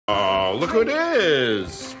Wow, look who it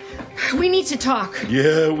is. We need to talk.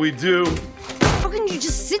 Yeah, we do. How can you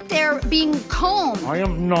just sit there being calm? I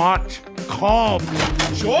am not calm.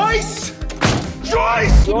 Joyce!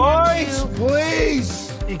 Joyce! Joyce,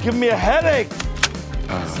 Please! you give me a headache.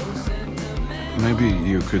 Maybe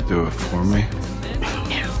you could do it for me.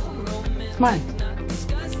 Come on.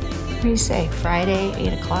 What do you say? Friday,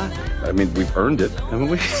 8 o'clock? I mean, we've earned it, haven't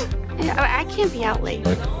we? I can't be out late.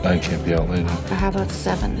 I can't be out late. How about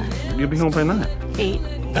 7 then? You'll be home by 9. 8.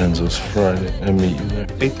 Enzo's Friday. I meet you there.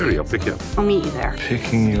 8:30, I'll pick you up. I'll meet you there.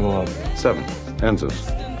 Picking you up. 7. Enzo's.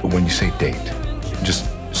 But when you say date, just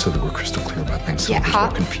so that we're crystal clear about things, so Yeah, there's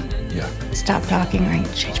hot. no confusion. Yeah. Stop talking or I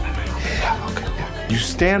change my mind. Yeah, okay, yeah. You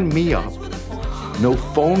stand me up, no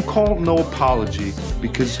phone call, no apology,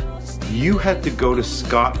 because you had to go to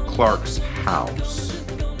Scott Clark's house.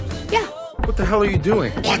 Yeah. What the hell are you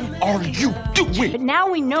doing? What are you doing? But now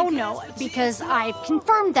we know because I've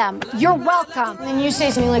confirmed them. You're welcome. And then you say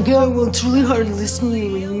something like, oh, well, it's really hard to listen to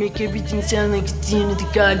you when you make everything sound like it's the end of the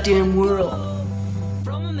goddamn world.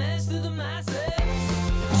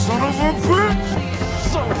 Son of a bitch!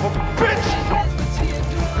 Son of a bitch!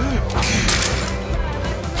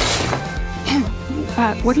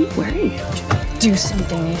 What are you wearing? Do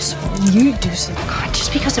something useful. You do something. God,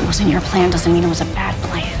 just because it wasn't your plan doesn't mean it was a bad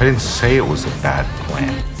plan. I didn't say it was a bad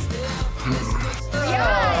plan.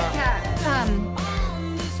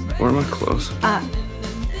 Where are my clothes?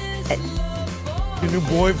 Your new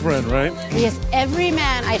boyfriend, right? Yes, every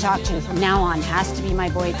man I talk to from now on has to be my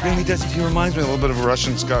Yeah, boyfriend. he does. He reminds me a little bit of a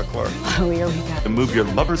Russian Scott Clark. Oh, here we go. And move your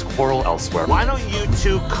lover's quarrel elsewhere. Why don't you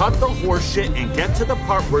two cut the horseshit and get to the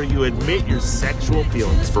part where you admit your sexual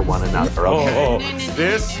feelings for one another, okay?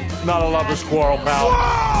 This not a lover's quarrel, pal.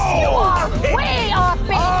 You are Way off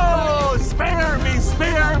base. Oh, spare me,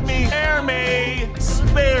 spare me, spare me,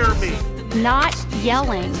 spare me. Not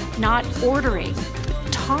yelling, not ordering.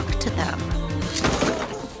 Talk to them.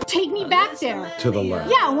 Take me back there. To the left.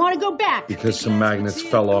 Yeah, I want to go back. Because some magnets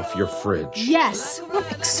fell off your fridge. Yes.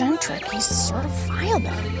 Not eccentric. He's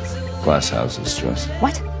certifiable. Glass houses, Joyce.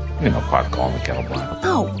 What? You know, pot calling the kettle black.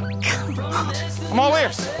 Oh, come on. I'm all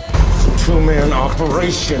ears. Two-man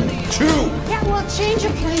operation. 2. Yeah, well, change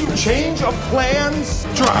of plans. Change of plans.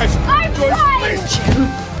 Drive. I'm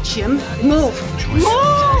trying. Jim, move. Move.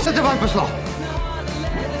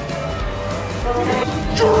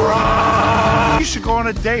 You should go on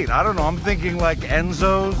a date. I don't know. I'm thinking like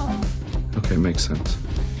Enzo's. Okay, makes sense.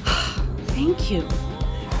 Thank you.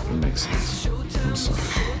 It makes sense. I'm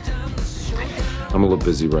sorry. I'm a little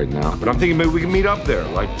busy right now, but I'm thinking maybe we can meet up there,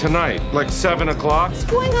 like tonight, like 7 o'clock. What's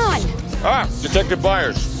going on? Ah, Detective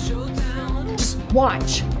Byers. Just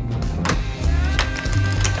watch.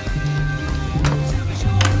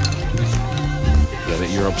 Get it?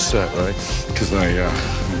 You're upset, right? Because I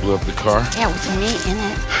blew up the car? Yeah, with me in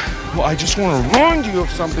it. Well, I just want to remind you of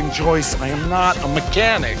something, Joyce. I am not a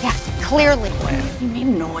mechanic. Yeah, clearly. You made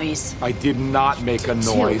noise. I did not make a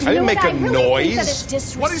noise. You I didn't know make what? a I really noise. think that it's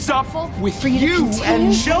disrespectful What is up with for you to you continue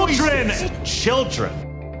and Children, children.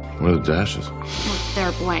 What are the dashes?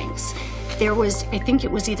 They're blanks. There was, I think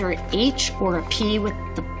it was either an H or a P with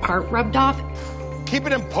the part rubbed off. Keep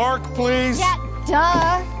it in park, please. Yeah,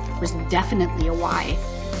 duh. It was definitely a Y,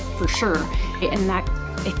 for sure. And that,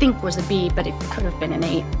 I think, was a B, but it could have been an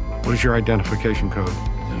 8. What is your identification code?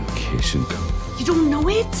 Identification code. You don't know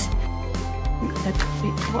it?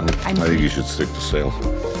 I think you should stick to sales.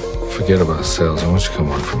 Forget about sales. I want you to come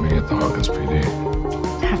work for me at the Hawkins PD.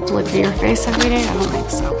 I have to look at your face every day? I don't think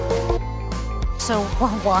so. So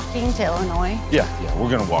we're walking to Illinois? Yeah, we're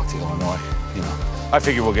gonna walk to Illinois. You know, I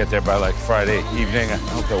figure we'll get there by like Friday evening. I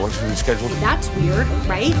hope that works for the schedule. That's weird,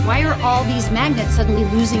 right? Why are all these magnets suddenly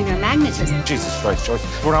losing their magnetism? Jesus Christ, Joyce,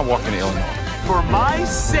 we're not walking to Illinois. For my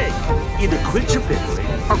sake, either quit your bickering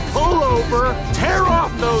or pull over, tear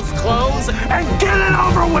off those clothes, and get it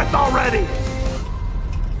over with already.